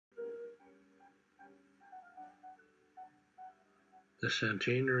The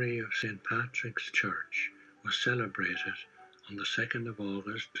centenary of St. Patrick's Church was celebrated on the 2nd of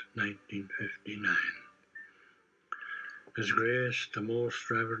August 1959. His Grace the Most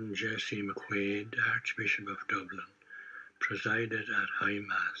Reverend J.C. McQuaid, Archbishop of Dublin, presided at High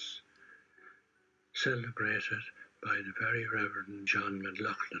Mass, celebrated by the Very Reverend John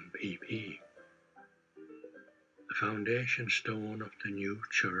McLaughlin PP. The foundation stone of the new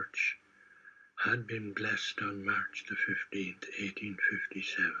church had been blessed on March the 15th,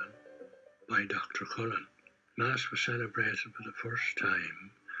 1857, by Dr. Cullen. Mass was celebrated for the first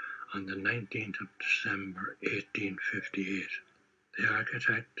time on the 19th of December, 1858. The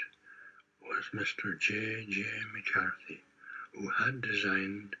architect was Mr. J. McCarthy, who had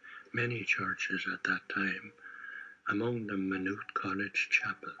designed many churches at that time, among them Maynooth College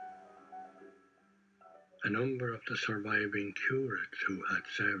Chapel. A number of the surviving curates who had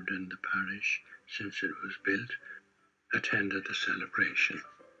served in the parish since it was built attended the celebration.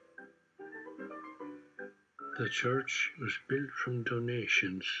 The church was built from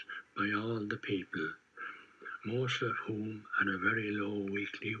donations by all the people, most of whom had a very low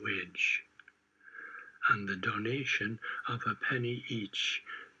weekly wage, and the donation of a penny each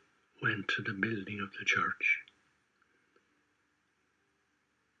went to the building of the church.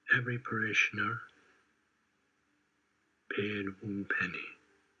 Every parishioner paid 1 penny,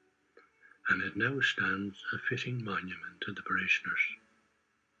 and it now stands a fitting monument to the parishioners.